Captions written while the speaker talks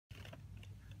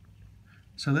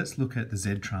So let's look at the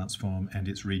Z transform and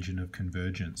its region of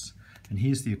convergence. And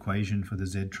here's the equation for the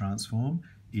Z transform.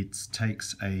 It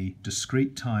takes a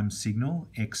discrete time signal,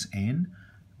 xn,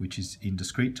 which is in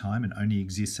discrete time and only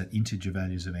exists at integer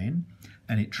values of n,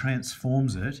 and it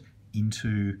transforms it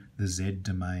into the Z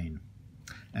domain.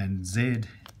 And Z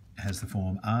has the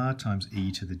form r times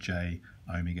e to the j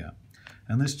omega.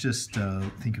 And let's just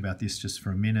think about this just for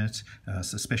a minute.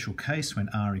 It's a special case when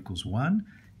r equals 1.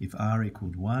 If r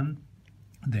equaled 1,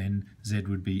 then Z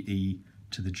would be e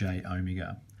to the j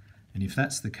omega. And if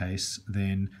that's the case,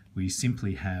 then we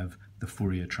simply have the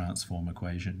Fourier transform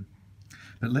equation.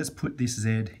 But let's put this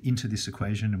Z into this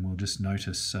equation and we'll just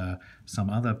notice some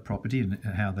other property and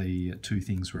how the two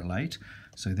things relate.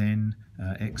 So then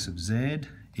x of Z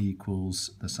equals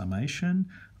the summation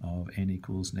of n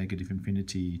equals negative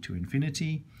infinity to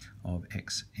infinity of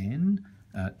xn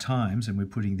times, and we're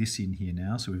putting this in here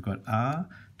now, so we've got r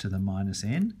to the minus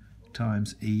n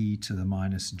times e to the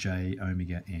minus j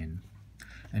omega n.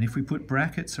 And if we put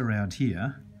brackets around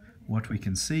here, what we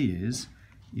can see is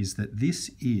that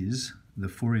this is the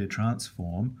Fourier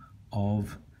transform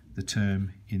of the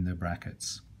term in the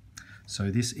brackets.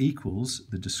 So this equals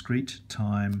the discrete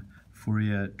time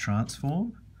Fourier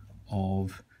transform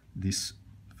of this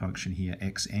function here,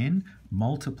 xn,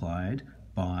 multiplied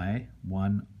by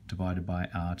 1 divided by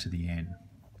r to the n.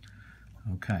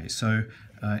 Okay, so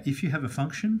if you have a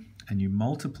function and you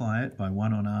multiply it by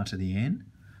 1 on r to the n,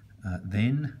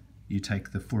 then you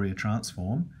take the Fourier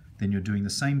transform, then you're doing the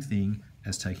same thing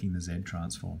as taking the Z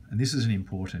transform. And this is an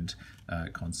important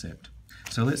concept.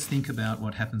 So let's think about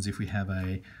what happens if we have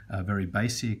a very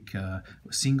basic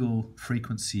single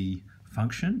frequency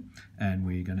function, and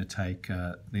we're going to take,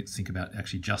 let's think about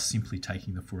actually just simply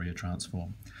taking the Fourier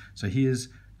transform. So here's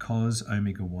cos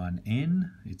omega 1n,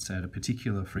 it's at a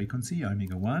particular frequency,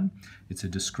 omega 1. It's a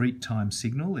discrete time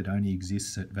signal, it only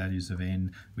exists at values of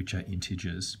n which are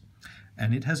integers.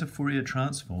 And it has a Fourier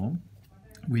transform,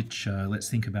 which, let's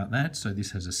think about that. So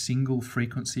this has a single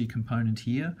frequency component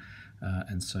here,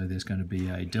 and so there's going to be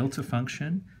a delta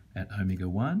function at omega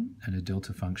 1 and a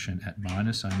delta function at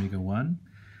minus omega 1.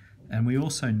 And we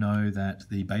also know that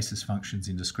the basis functions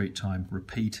in discrete time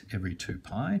repeat every 2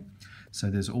 pi. So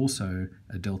there's also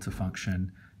a delta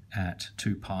function at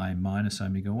 2 pi minus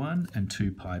omega 1 and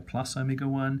 2 pi plus omega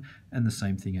 1, and the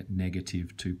same thing at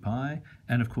negative 2 pi,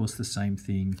 and of course the same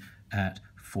thing at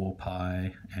 4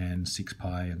 pi and 6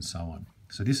 pi and so on.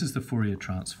 So this is the Fourier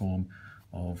transform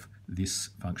of this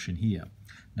function here.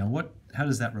 Now how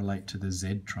does that relate to the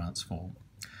Z transform?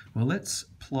 Well, let's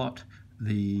plot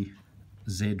the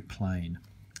Z plane.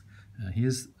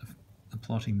 Here's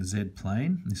plotting the Z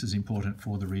plane. This is important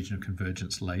for the region of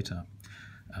convergence later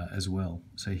as well.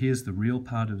 So here's the real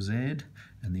part of Z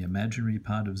and the imaginary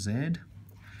part of Z,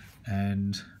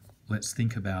 and let's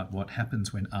think about what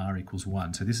happens when r equals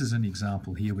 1. So this is an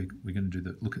example here. We're going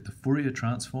to look at the Fourier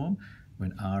transform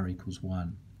when r equals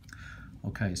 1.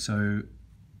 Okay, so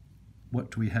what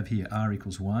do we have here? R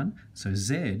equals 1. So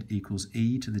Z equals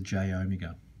e to the j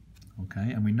omega.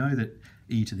 Okay, and we know that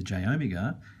e to the j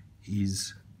omega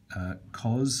is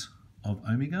cos of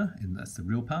omega, and that's the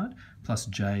real part, plus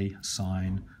j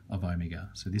sine of omega.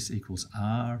 So this equals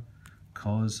r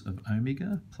cos of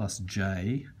omega plus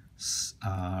j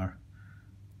r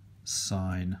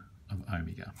sine of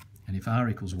omega. And if r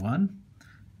equals 1,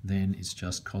 then it's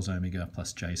just cos omega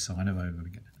plus j sine of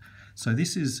omega. So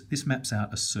this maps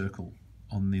out a circle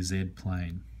on the Z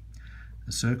plane,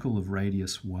 a circle of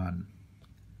radius 1.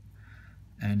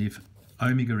 And if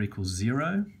omega equals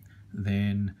 0,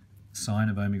 then sine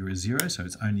of omega is 0, so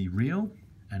it's only real,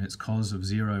 and its cos of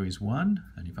 0 is 1,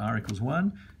 and if r equals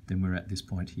 1, then we're at this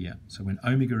point here. So when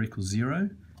omega equals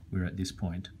 0, we're at this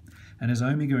point. And as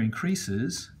omega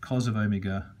increases, cos of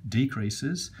omega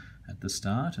decreases at the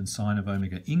start, and sine of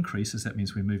omega increases. That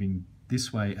means we're moving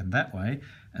this way, and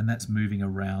that's moving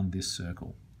around this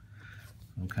circle.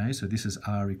 Okay, so this is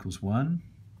r equals 1,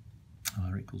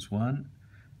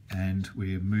 and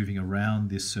we're moving around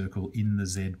this circle in the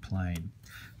Z plane.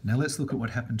 Now let's look at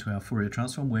what happened to our Fourier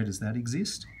transform. Where does that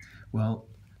exist? Well,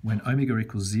 when omega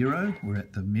equals 0, we're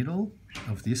at the middle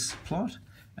of this plot,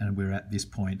 and we're at this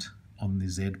point on the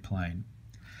Z plane.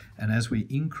 And as we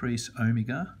increase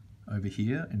omega over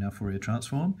here in our Fourier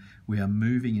transform, we are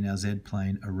moving in our Z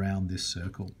plane around this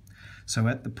circle. So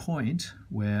at the point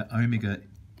where omega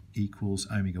equals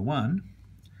omega 1,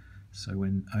 so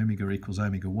when omega equals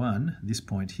omega 1, this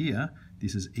point here,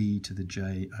 this is e to the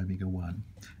j omega 1.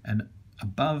 And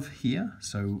above here,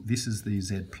 so this is the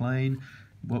Z plane,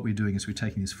 what we're doing is we're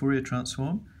taking this Fourier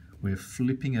transform, we're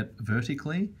flipping it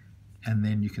vertically, and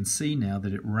then you can see now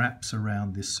that it wraps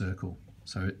around this circle.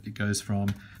 So it goes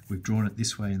from, we've drawn it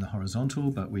this way in the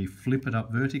horizontal, but we flip it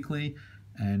up vertically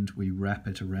and we wrap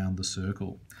it around the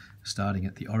circle. Starting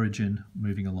at the origin,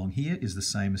 moving along here is the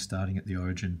same as starting at the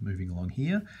origin, moving along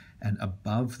here. And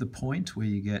above the point where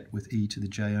you get with e to the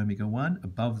j omega 1,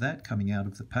 above that, coming out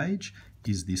of the page,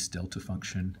 is this delta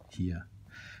function here.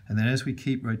 And then as we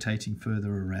keep rotating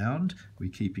further around, we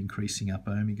keep increasing up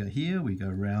omega here. We go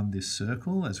around this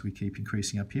circle as we keep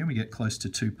increasing up here. And we get close to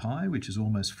 2 pi, which is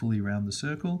almost fully around the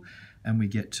circle. And we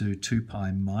get to 2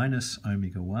 pi minus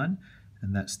omega 1,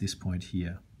 and that's this point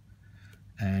here.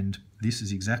 And this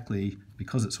is exactly,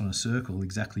 because it's on a circle,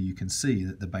 exactly you can see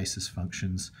that the basis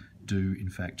functions do in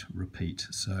fact repeat.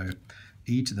 So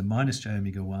e to the minus j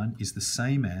omega 1 is the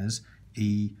same as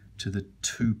e to the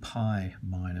 2 pi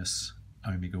minus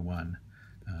omega 1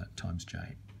 times j.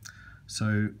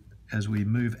 So as we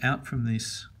move out from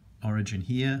this origin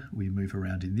here, we move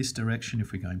around in this direction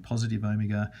if we're going positive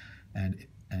omega,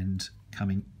 and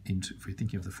coming into, if we're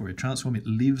thinking of the Fourier transform, it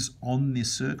lives on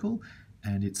this circle,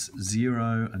 and it's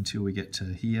 0 until we get to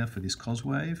here for this cos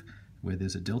wave, where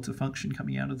there's a delta function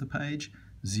coming out of the page,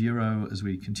 0 as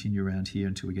we continue around here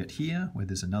until we get here, where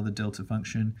there's another delta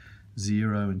function,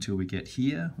 0 until we get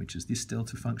here, which is this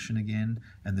delta function again,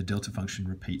 and the delta function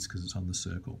repeats because it's on the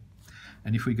circle.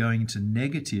 And if we're going into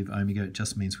negative omega, it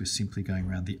just means we're simply going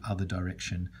around the other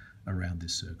direction around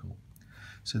this circle.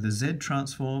 So the Z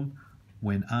transform,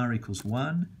 when r equals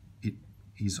 1, it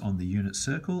is on the unit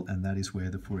circle, and that is where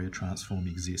the Fourier transform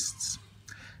exists.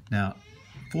 Now,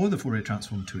 for the Fourier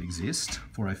transform to exist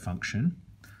for a function,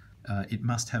 it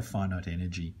must have finite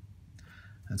energy.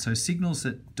 And so signals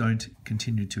that don't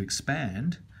continue to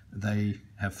expand, they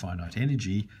have finite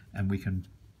energy, and we can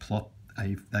plot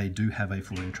they do have a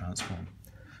Fourier transform.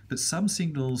 But some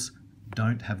signals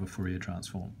don't have a Fourier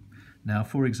transform. Now,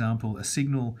 for example, a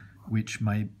signal which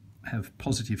may have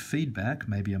positive feedback,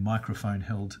 maybe a microphone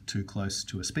held too close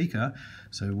to a speaker,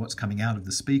 so what's coming out of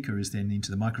the speaker is then into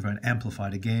the microphone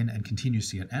amplified again and continues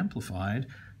to get amplified,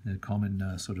 a common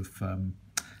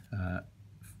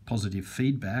positive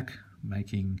feedback,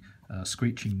 making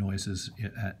screeching noises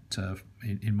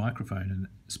in microphone and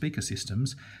speaker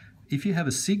systems. If you have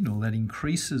a signal that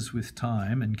increases with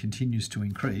time and continues to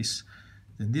increase,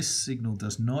 then this signal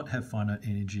does not have finite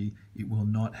energy. It will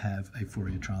not have a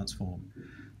Fourier transform.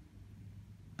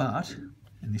 But,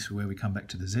 and this is where we come back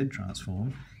to the Z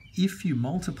transform, if you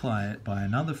multiply it by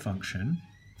another function,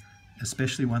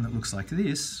 especially one that looks like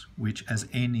this, which as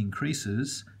n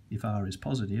increases, if r is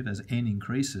positive, as n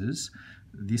increases,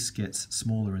 this gets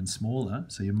smaller and smaller,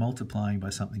 so you're multiplying by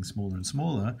something smaller and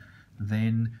smaller,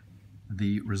 then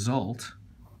the result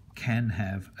can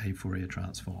have a Fourier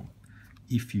transform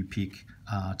if you pick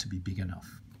r to be big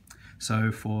enough.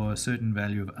 So for a certain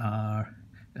value of r,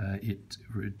 it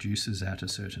reduces at a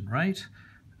certain rate.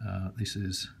 This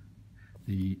is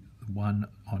the 1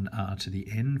 on r to the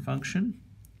n function.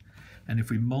 And if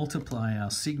we multiply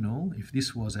our signal, if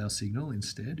this was our signal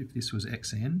instead, if this was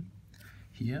xn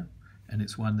here, and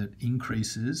it's one that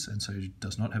increases and so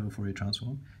does not have a Fourier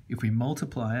transform, if we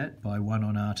multiply it by 1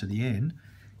 on r to the n,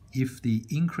 if the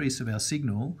increase of our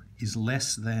signal is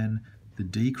less than the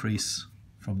decrease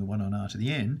from the 1 on r to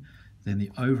the n, then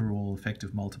the overall effect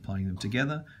of multiplying them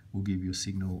together will give you a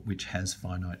signal which has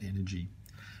finite energy.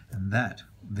 And that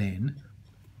then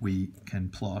we can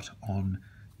plot on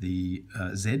the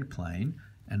z-plane,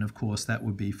 and of course that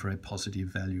would be for a positive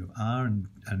value of r, and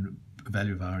a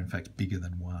value of r in fact bigger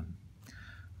than 1.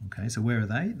 Okay, so where are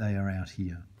they? They are out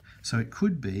here. So it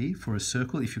could be for a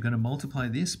circle, if you're going to multiply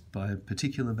this by a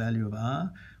particular value of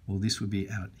r, well this would be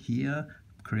out here,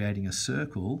 creating a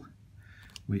circle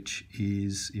which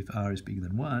is, if r is bigger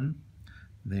than 1,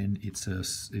 then it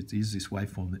is this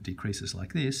waveform that decreases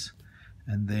like this,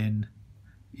 and then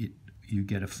you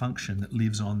get a function that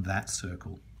lives on that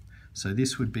circle. So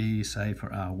this would be, say for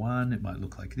r1, it might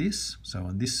look like this. So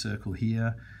on this circle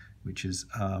here, which is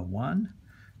r1,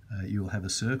 you'll have a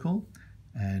circle,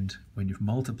 and when you've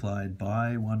multiplied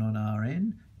by 1 on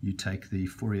Rn, you take the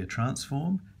Fourier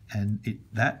transform, and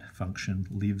that function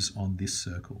lives on this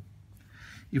circle.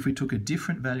 If we took a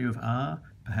different value of r,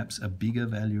 perhaps a bigger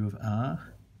value of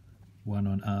r, 1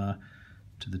 on r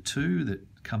to the 2, that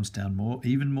comes down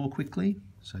even more quickly.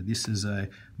 So this is a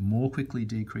more quickly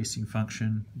decreasing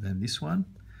function than this one,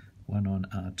 1 on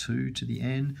r2 to the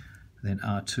n, then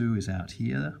r2 is out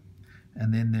here,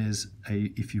 and then there's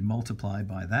if you multiply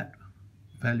by that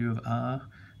value of r,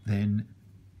 then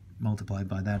multiply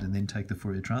by that and then take the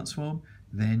Fourier transform,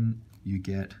 then you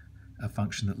get a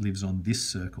function that lives on this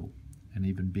circle, an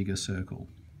even bigger circle.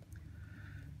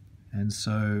 And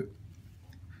so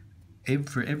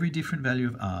for every different value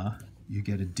of r, you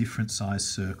get a different size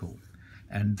circle.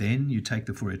 And then you take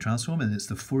the Fourier transform, and it's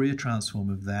the Fourier transform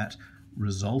of that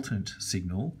resultant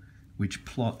signal which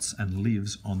plots and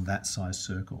lives on that size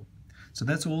circle. So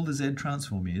that's all the Z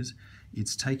transform is.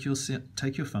 It's take your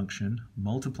function,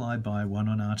 multiply by 1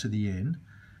 on r to the n,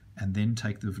 and then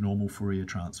take the normal Fourier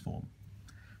transform.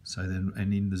 So then,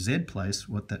 and in the Z place,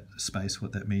 what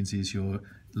that means is you're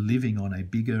living on a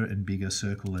bigger and bigger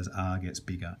circle as r gets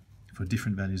bigger. For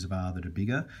different values of r that are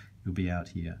bigger, you'll be out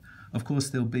here. Of course,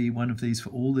 there'll be one of these for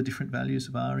all the different values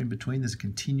of r in between. There's a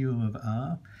continuum of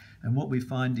r. And what we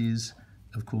find is,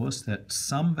 of course, that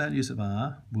some values of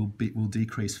r will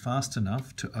decrease fast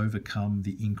enough to overcome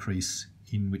the increase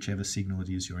in whichever signal it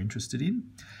is you're interested in,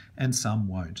 and some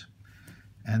won't.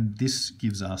 And this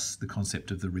gives us the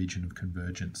concept of the region of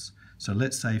convergence. So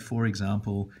let's say, for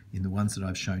example, in the ones that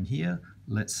I've shown here,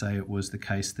 let's say it was the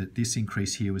case that this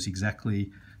increase here was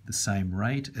exactly the same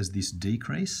rate as this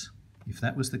decrease. If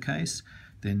that was the case,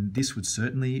 then this would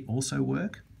certainly also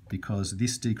work, because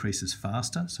this decreases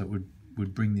faster, so it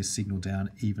would bring this signal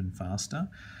down even faster.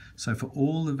 So for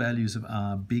all the values of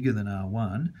r bigger than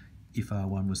r1, if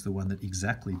r1 was the one that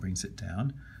exactly brings it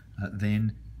down,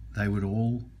 then they would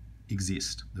all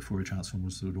exist. The Fourier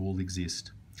transforms would all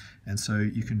exist. And so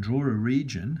you can draw a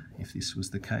region, if this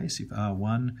was the case, if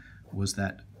r1 was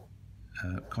that,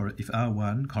 if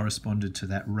r1 corresponded to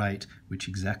that rate which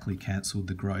exactly cancelled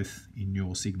the growth in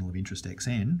your signal of interest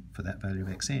xn, for that value of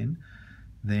xn,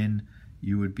 then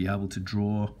you would be able to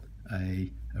draw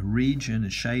a region,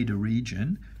 shade a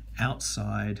region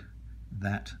outside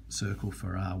that circle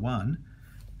for r1,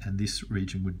 and this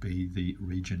region would be the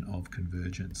region of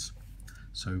convergence.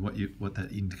 So what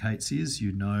that indicates is,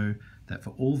 you know that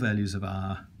for all values of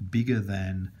r bigger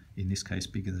than, in this case,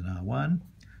 bigger than r1,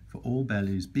 for all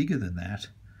values bigger than that,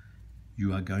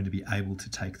 you are going to be able to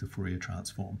take the Fourier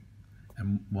transform.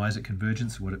 And why is it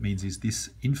convergence? What it means is this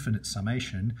infinite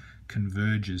summation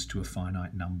converges to a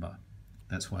finite number.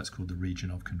 That's why it's called the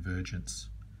region of convergence.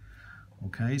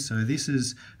 Okay, so this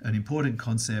is an important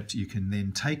concept. You can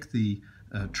then take the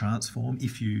transform.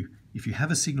 If you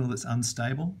have a signal that's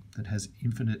unstable, that has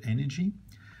infinite energy,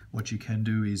 what you can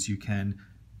do is you can't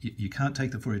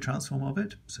take the Fourier transform of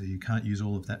it, so you can't use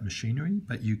all of that machinery,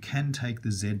 but you can take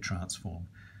the Z transform.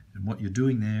 And what you're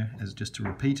doing there, as just to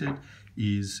repeat it,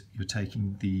 is you're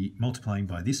taking multiplying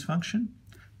by this function,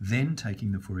 then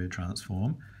taking the Fourier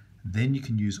transform. Then you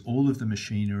can use all of the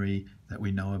machinery that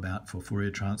we know about for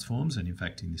Fourier transforms, and in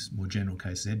fact in this more general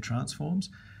case Z transforms,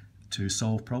 to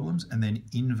solve problems, and then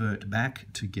invert back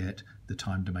to get the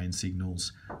time domain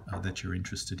signals that you're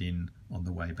interested in on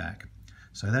the way back.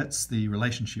 So that's the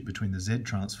relationship between the Z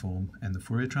transform and the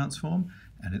Fourier transform,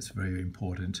 and it's very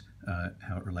important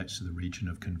how it relates to the region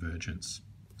of convergence.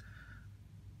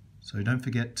 So don't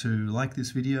forget to like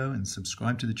this video and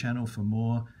subscribe to the channel for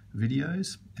more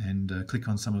videos, and click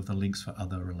on some of the links for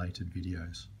other related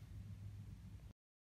videos.